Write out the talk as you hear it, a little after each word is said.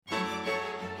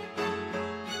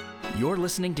You're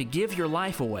listening to Give Your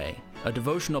Life Away, a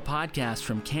devotional podcast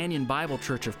from Canyon Bible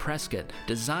Church of Prescott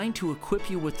designed to equip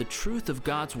you with the truth of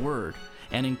God's Word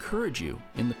and encourage you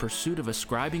in the pursuit of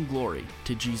ascribing glory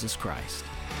to Jesus Christ.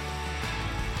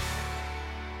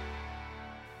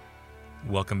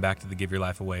 Welcome back to the Give Your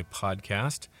Life Away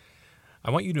podcast. I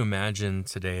want you to imagine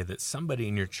today that somebody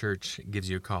in your church gives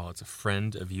you a call. It's a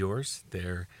friend of yours.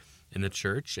 They're in the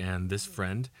church, and this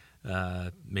friend,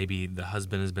 maybe the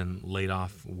husband has been laid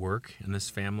off work in this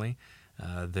family.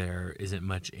 There isn't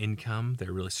much income.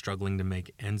 They're really struggling to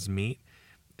make ends meet.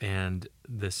 And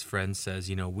this friend says,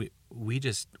 we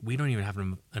don't even have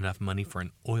enough money for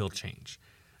an oil change.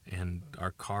 And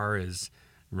our car is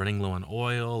running low on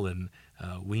oil, and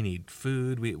we need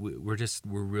food. We're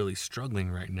really struggling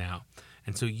right now.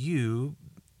 And so you,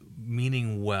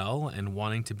 meaning well and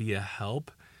wanting to be a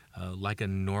help, like a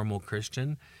normal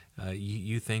Christian,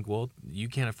 you think, well, you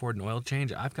can't afford an oil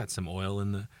change. I've got some oil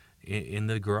in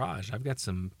the garage. I've got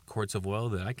some quarts of oil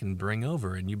that I can bring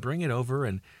over. And you bring it over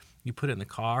and you put it in the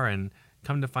car, and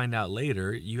come to find out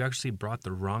later, you actually brought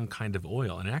the wrong kind of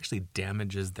oil, and it actually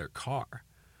damages their car.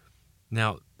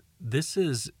 Now, this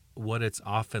is what it's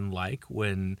often like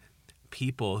when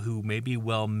people who may be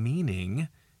well-meaning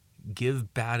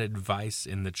give bad advice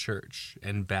in the church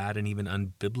and bad and even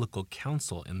unbiblical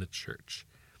counsel in the church.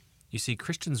 You see,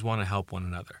 Christians want to help one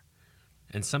another.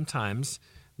 And sometimes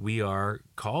we are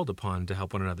called upon to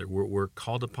help one another. We're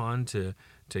called upon to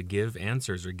give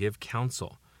answers or give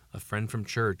counsel. A friend from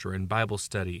church or in Bible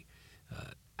study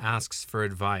asks for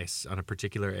advice on a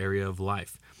particular area of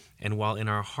life. And while in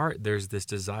our heart there's this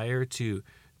desire to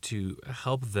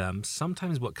help them,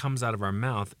 sometimes what comes out of our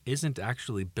mouth isn't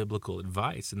actually biblical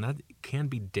advice, and that can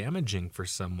be damaging for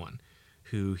someone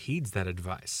who heeds that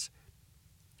advice.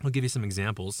 I'll give you some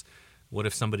examples. What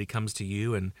if somebody comes to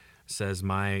you and says,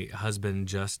 my husband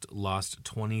just lost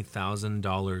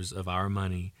 $20,000 of our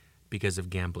money because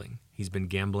of gambling. He's been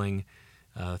gambling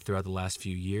throughout the last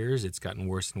few years. It's gotten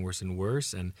worse and worse and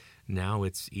worse, and now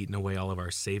it's eaten away all of our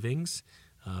savings.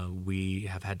 We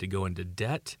have had to go into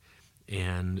debt.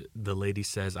 And the lady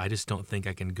says, I just don't think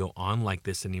I can go on like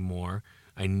this anymore.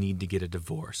 I need to get a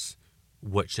divorce.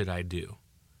 What should I do?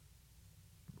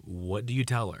 What do you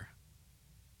tell her?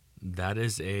 That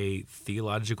is a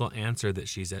theological answer that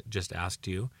she's just asked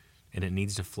you, and it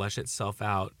needs to flesh itself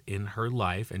out in her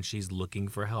life, and she's looking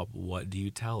for help. What do you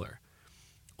tell her?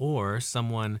 Or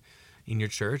someone in your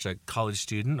church, a college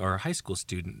student or a high school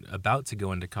student about to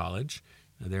go into college,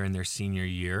 they're in their senior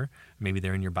year, maybe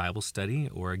they're in your Bible study,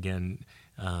 or again,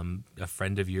 a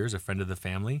friend of yours, a friend of the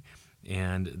family,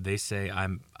 and they say,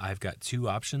 I've got two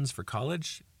options for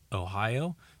college,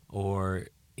 Ohio or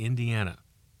Indiana.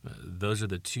 Those are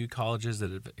the two colleges that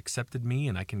have accepted me,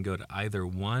 and I can go to either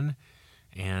one.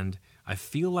 And I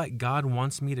feel like God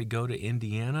wants me to go to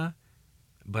Indiana,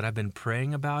 but I've been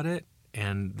praying about it,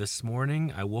 and this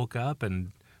morning I woke up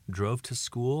and drove to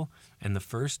school, and the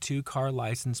first two car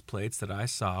license plates that I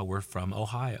saw were from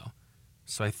Ohio.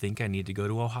 So I think I need to go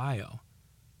to Ohio.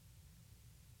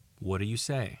 What do you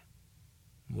say?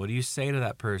 What do you say to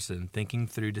that person thinking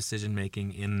through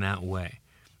decision-making in that way?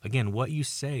 Again, what you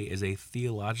say is a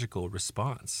theological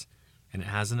response, and it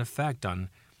has an effect on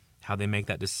how they make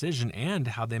that decision and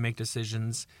how they make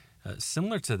decisions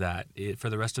similar to that for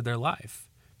the rest of their life.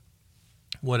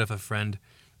 What if a friend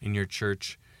in your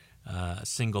church, a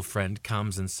single friend,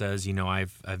 comes and says,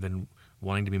 I've been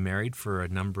wanting to be married for a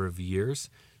number of years.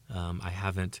 I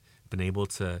haven't been able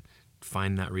to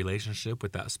find that relationship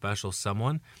with that special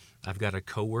someone. I've got a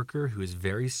coworker who is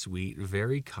very sweet,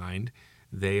 very kind.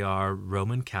 They are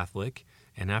Roman Catholic,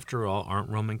 and after all, aren't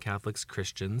Roman Catholics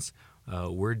Christians?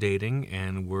 We're dating,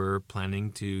 and we're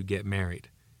planning to get married.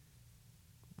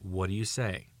 What do you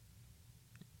say?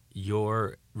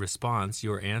 Your response,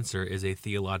 your answer, is a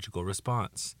theological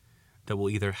response that will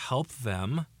either help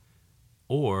them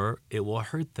or it will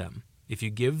hurt them. If you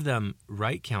give them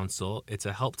right counsel, it's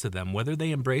a help to them, whether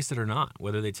they embrace it or not,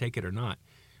 whether they take it or not.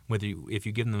 If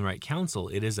you give them the right counsel,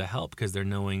 it is a help because they're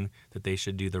knowing that they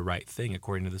should do the right thing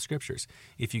according to the Scriptures.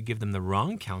 If you give them the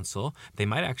wrong counsel, they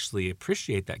might actually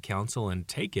appreciate that counsel and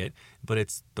take it, but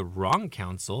it's the wrong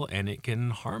counsel and it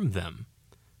can harm them.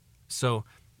 So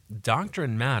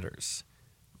doctrine matters.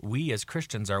 We as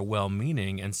Christians are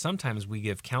well-meaning, and sometimes we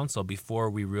give counsel before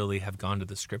we really have gone to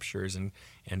the Scriptures and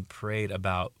prayed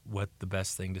about what the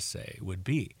best thing to say would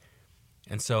be.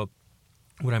 And so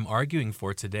what I'm arguing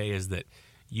for today is that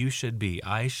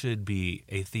I should be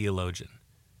a theologian.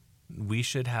 We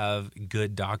should have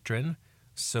good doctrine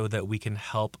so that we can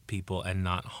help people and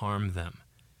not harm them.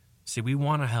 See, we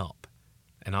want to help.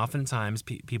 And oftentimes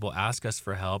people ask us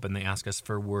for help, and they ask us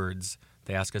for words.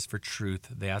 They ask us for truth.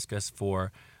 They ask us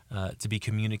for to be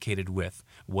communicated with.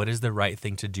 What is the right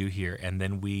thing to do here? And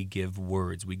then we give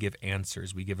words. We give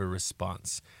answers. We give a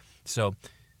response. So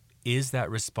is that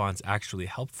response actually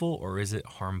helpful, or is it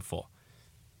harmful?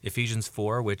 Ephesians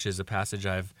 4, which is a passage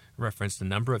I've referenced a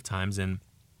number of times in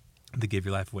the Give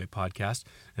Your Life Away podcast,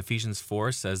 Ephesians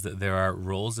 4 says that there are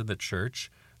roles in the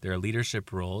church. There are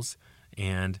leadership roles,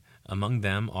 and among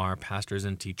them are pastors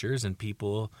and teachers and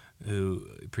people who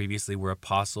previously were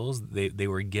apostles. They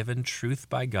were given truth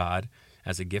by God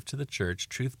as a gift to the church,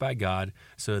 truth by God,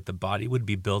 so that the body would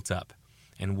be built up.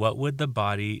 And what would the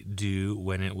body do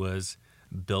when it was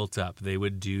built up? They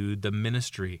would do the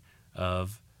ministry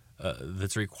of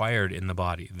that's required in the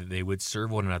body. They would serve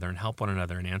one another and help one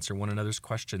another and answer one another's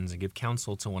questions and give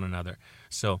counsel to one another.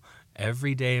 So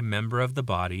every day a member of the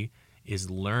body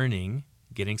is learning,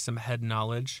 getting some head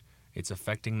knowledge. It's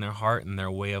affecting their heart and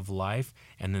their way of life,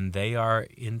 and then they are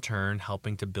in turn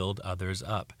helping to build others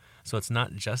up. So it's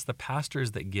not just the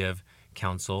pastors that give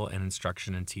counsel and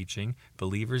instruction and teaching.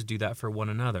 Believers do that for one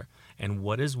another. And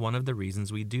what is one of the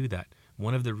reasons we do that?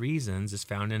 One of the reasons is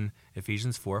found in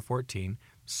Ephesians 4:14,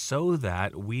 so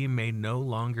that we may no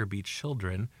longer be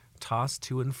children, tossed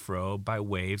to and fro by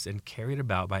waves and carried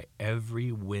about by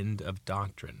every wind of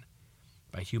doctrine,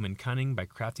 by human cunning, by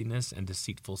craftiness and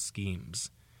deceitful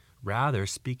schemes. Rather,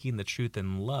 speaking the truth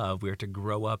in love, we are to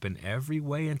grow up in every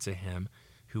way into Him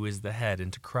who is the head,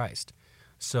 into Christ.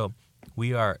 So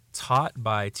we are taught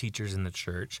by teachers in the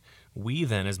church. We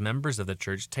then, as members of the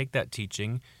church, take that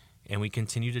teaching and we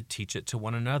continue to teach it to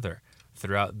one another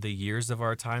throughout the years of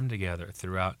our time together,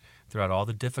 throughout all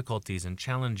the difficulties and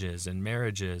challenges and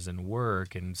marriages and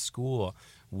work and school.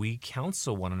 We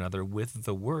counsel one another with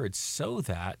the word so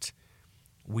that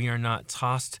we are not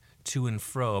tossed to and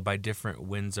fro by different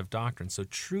winds of doctrine. So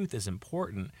truth is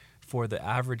important for the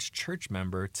average church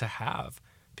member to have,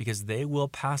 because they will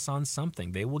pass on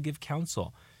something. They will give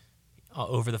counsel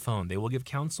over the phone. They will give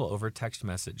counsel over text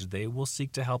message. They will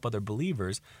seek to help other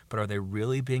believers, but are they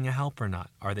really being a help or not?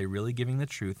 Are they really giving the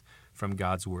truth from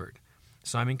God's word?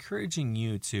 So I'm encouraging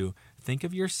you to think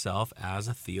of yourself as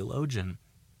a theologian.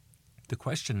 The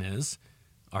question is,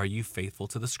 are you faithful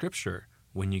to the scripture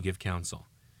when you give counsel?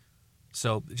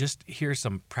 So just here's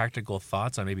some practical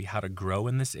thoughts on maybe how to grow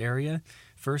in this area.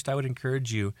 First, I would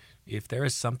encourage you, if there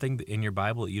is something in your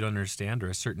Bible that you don't understand, or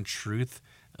a certain truth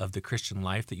of the Christian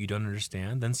life that you don't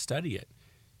understand, then study it.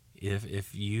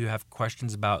 If you have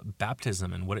questions about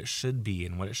baptism and what it should be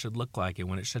and what it should look like and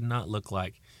what it should not look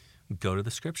like, go to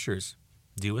the scriptures.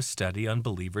 Do a study on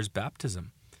believers'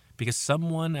 baptism, because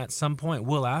someone at some point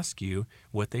will ask you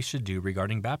what they should do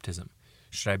regarding baptism.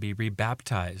 Should I be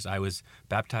rebaptized? I was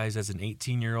baptized as an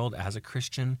 18-year-old as a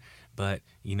Christian, but,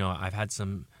 I've had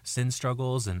some sin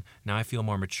struggles, and now I feel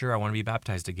more mature. I want to be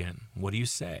baptized again. What do you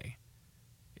say?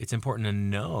 It's important to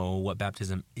know what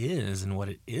baptism is and what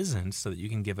it isn't so that you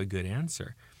can give a good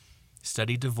answer.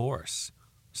 Study divorce,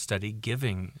 study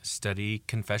giving, study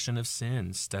confession of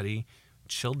sins, study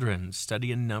children,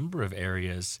 study a number of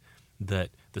areas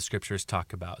that the scriptures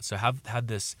talk about. So have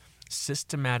this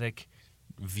systematic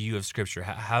view of Scripture,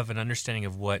 have an understanding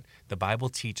of what the Bible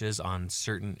teaches on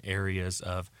certain areas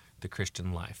of the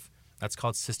Christian life. That's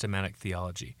called systematic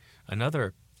theology.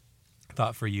 Another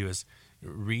thought for you is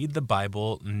read the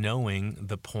Bible knowing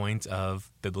the point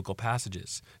of biblical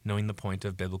passages, knowing the point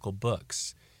of biblical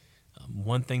books.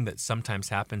 One thing that sometimes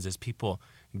happens is people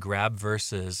grab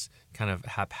verses kind of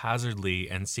haphazardly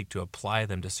and seek to apply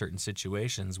them to certain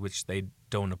situations which they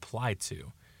don't apply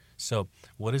to. So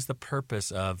what is the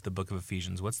purpose of the book of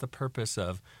Ephesians? What's the purpose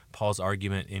of Paul's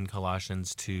argument in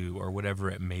Colossians 2 or whatever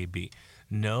it may be?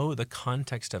 Know the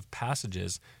context of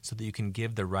passages so that you can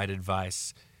give the right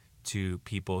advice to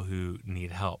people who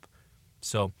need help.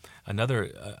 So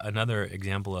another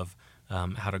example of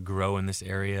how to grow in this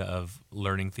area of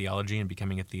learning theology and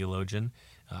becoming a theologian,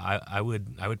 I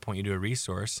would point you to a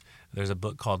resource. There's a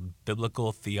book called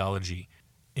Biblical Theology.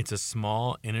 It's a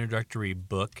small introductory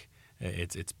book.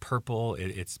 It's purple.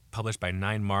 It's published by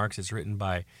 9 Marks. It's written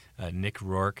by Nick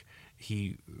Rourke.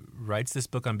 He writes this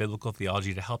book on biblical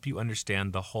theology to help you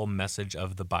understand the whole message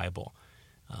of the Bible.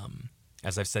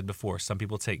 As I've said before, some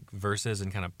people take verses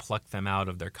and kind of pluck them out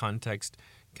of their context,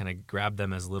 kind of grab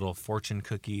them as little fortune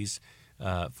cookie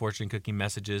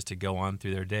messages to go on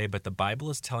through their day. But the Bible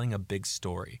is telling a big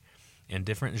story, and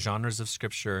different genres of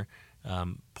Scripture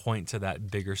point to that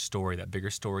bigger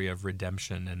story of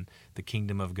redemption and the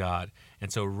kingdom of God.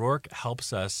 And so Rourke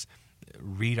helps us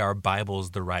read our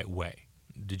Bibles the right way.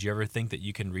 Did you ever think that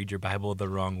you can read your Bible the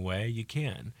wrong way? You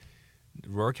can.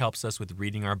 Rourke helps us with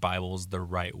reading our Bibles the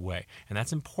right way. And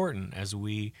that's important as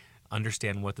we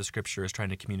understand what the Scripture is trying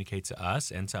to communicate to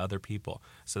us and to other people.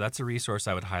 So that's a resource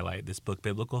I would highlight, this book,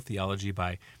 Biblical Theology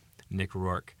by Nick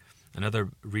Rourke. Another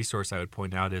resource I would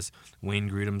point out is Wayne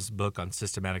Grudem's book on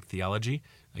systematic theology.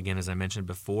 Again, as I mentioned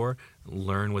before,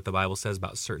 learn what the Bible says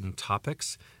about certain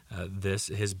topics.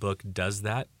 His book does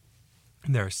that.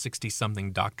 There are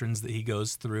 60-something doctrines that he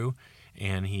goes through,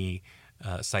 and he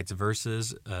cites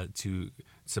verses to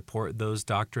support those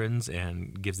doctrines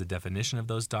and gives the definition of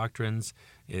those doctrines.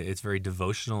 It's very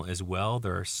devotional as well.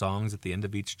 There are songs at the end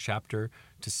of each chapter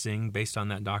to sing based on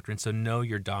that doctrine. So know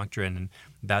your doctrine. And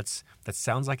that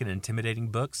sounds like an intimidating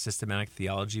book, Systematic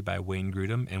Theology by Wayne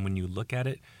Grudem. And when you look at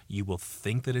it, you will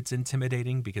think that it's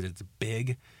intimidating because it's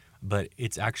big, but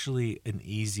it's actually an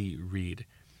easy read.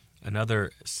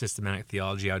 Another systematic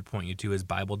theology I would point you to is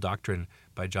Bible Doctrine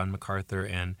by John MacArthur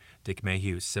and Dick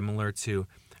Mayhew. Similar to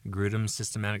Grudem's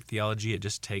systematic theology, it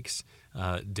just takes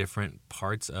different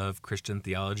parts of Christian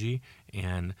theology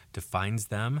and defines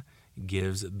them,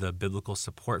 gives the biblical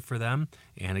support for them,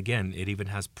 and again, it even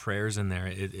has prayers in there.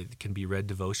 It can be read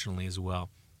devotionally as well.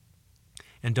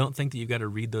 And don't think that you've got to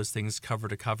read those things cover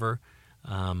to cover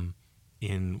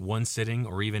in one sitting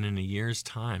or even in a year's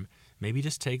time. Maybe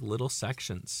just take little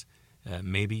sections.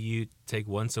 Maybe you take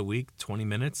once a week, 20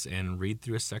 minutes, and read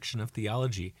through a section of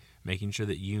theology, making sure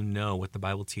that you know what the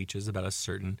Bible teaches about a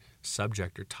certain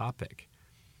subject or topic.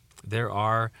 There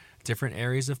are different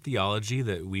areas of theology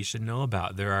that we should know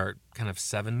about. There are kind of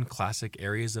 7 classic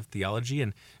areas of theology,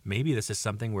 and maybe this is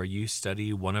something where you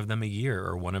study one of them a year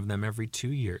or one of them every 2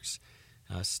 years.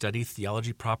 Study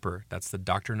theology proper. That's the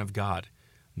doctrine of God.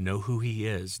 Know who He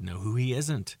is. Know who He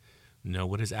isn't. Know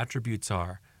what His attributes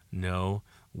are. Know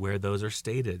where those are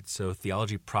stated. So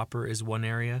theology proper is one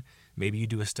area. Maybe you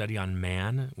do a study on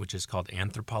man, which is called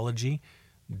anthropology.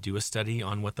 Do a study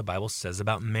on what the Bible says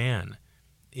about man.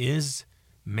 Is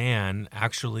man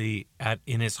actually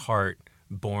in his heart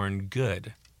born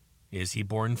good? Is he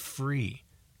born free?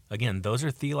 Again, those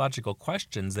are theological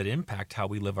questions that impact how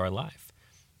we live our life.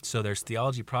 So there's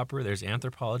theology proper, there's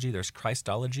anthropology, there's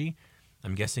Christology.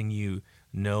 I'm guessing you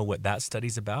know what that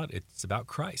study's about. It's about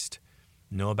Christ.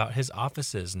 Know about His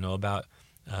offices. Know about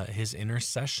His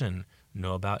intercession.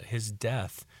 Know about His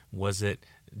death. Was it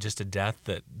just a death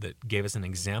that gave us an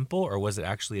example, or was it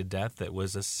actually a death that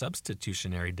was a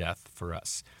substitutionary death for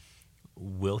us?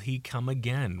 Will He come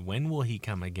again? When will He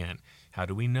come again? How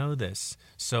do we know this?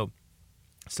 So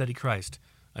study Christ.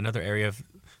 Another area of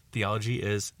theology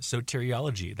is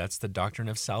soteriology. That's the doctrine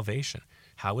of salvation.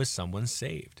 How is someone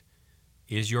saved?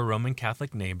 Is your Roman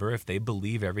Catholic neighbor, if they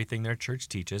believe everything their church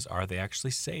teaches, are they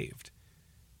actually saved?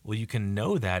 Well, you can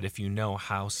know that if you know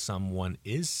how someone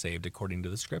is saved according to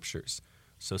the Scriptures.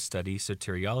 So study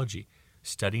soteriology.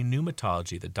 Study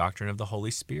pneumatology, the doctrine of the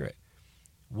Holy Spirit.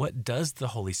 What does the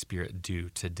Holy Spirit do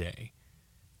today?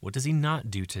 What does He not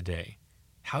do today?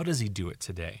 How does He do it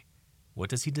today? What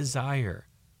does He desire?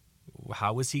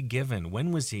 How was He given?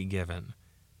 When was He given?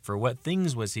 For what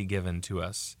things was He given to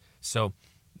us? So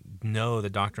know the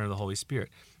doctrine of the Holy Spirit.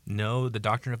 Know the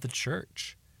doctrine of the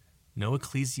church. Know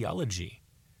ecclesiology.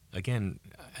 Again,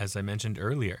 as I mentioned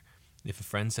earlier, if a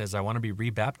friend says, I want to be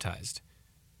rebaptized,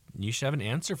 you should have an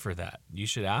answer for that. You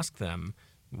should ask them,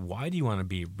 why do you want to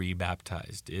be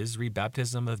rebaptized? Is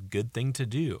rebaptism a good thing to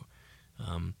do?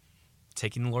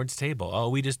 Taking the Lord's table. Oh,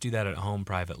 we just do that at home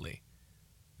privately.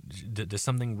 Does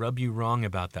something rub you wrong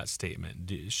about that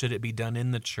statement? Should it be done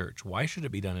in the church? Why should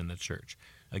it be done in the church?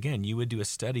 Again, you would do a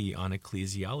study on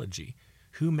ecclesiology.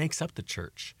 Who makes up the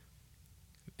church?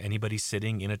 Anybody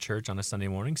sitting in a church on a Sunday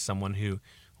morning, someone who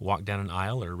walked down an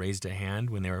aisle or raised a hand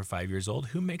when they were 5 years old,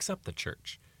 who makes up the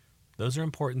church? Those are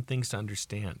important things to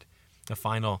understand. The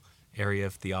final area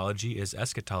of theology is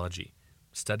eschatology,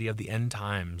 study of the end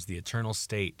times, the eternal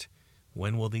state.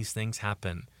 When will these things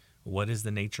happen? What is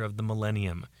the nature of the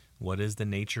millennium? What is the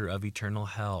nature of eternal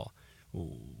hell?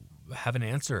 Have an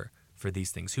answer for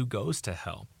these things. Who goes to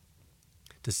hell?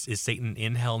 Is Satan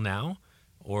in hell now,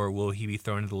 or will he be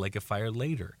thrown into the lake of fire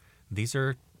later? These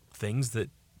are things that,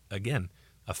 again,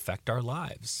 affect our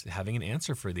lives. Having an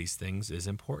answer for these things is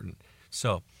important.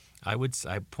 So I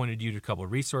pointed you to a couple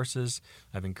of resources.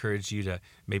 I've encouraged you to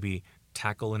maybe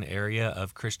tackle an area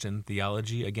of Christian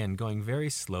theology, again, going very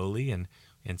slowly and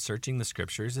searching the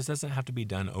Scriptures. This doesn't have to be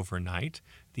done overnight.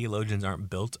 Theologians aren't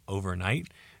built overnight,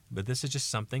 but this is just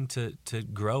something to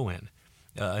grow in.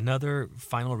 Another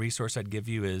final resource I'd give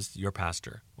you is your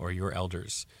pastor or your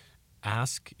elders.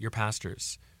 Ask your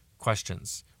pastors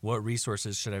questions. What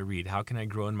resources should I read? How can I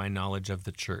grow in my knowledge of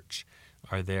the church?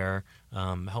 Are there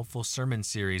helpful sermon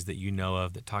series that you know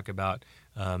of that talk about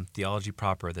theology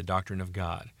proper, the doctrine of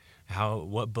God?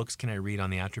 What books can I read on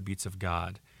the attributes of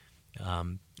God?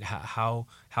 How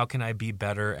can I be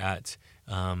better at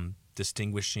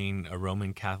distinguishing a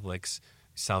Roman Catholic's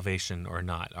salvation or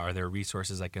not? Are there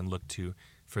resources I can look to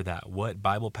for that? What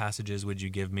Bible passages would you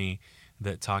give me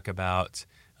that talk about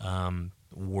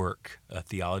work, a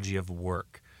theology of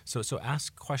work? So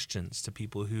ask questions to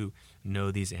people who know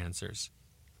these answers.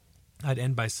 I'd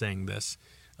end by saying this.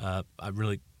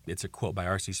 It's a quote by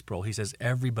R.C. Sproul. He says,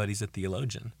 "Everybody's a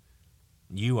theologian.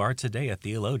 You are today a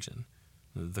theologian.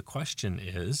 The question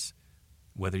is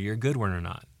whether you're a good one or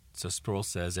not." So Sproul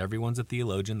says, everyone's a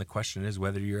theologian. The question is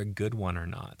whether you're a good one or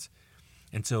not.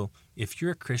 And so if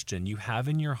you're a Christian, you have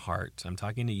in your heart, I'm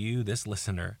talking to you, this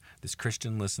listener, this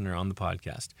Christian listener on the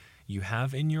podcast, you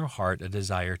have in your heart a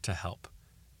desire to help.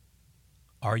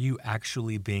 Are you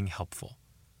actually being helpful?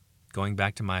 Going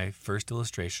back to my first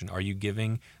illustration, are you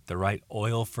giving the right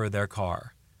oil for their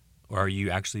car? Or are you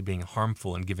actually being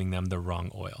harmful and giving them the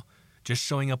wrong oil? Just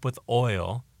showing up with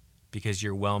oil because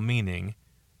you're well-meaning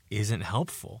isn't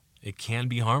helpful. It can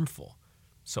be harmful.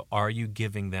 So are you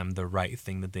giving them the right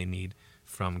thing that they need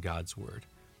from God's Word?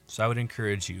 So I would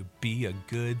encourage you, be a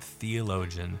good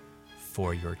theologian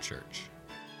for your church.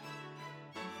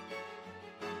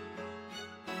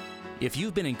 If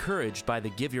you've been encouraged by the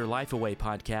Give Your Life Away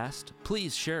podcast,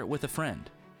 please share it with a friend.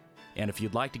 And if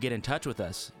you'd like to get in touch with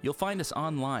us, you'll find us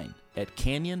online at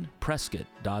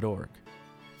canyonprescott.org.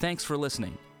 Thanks for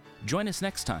listening. Join us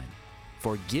next time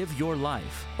for Give Your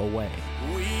Life Away.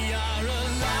 We are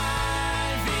alive.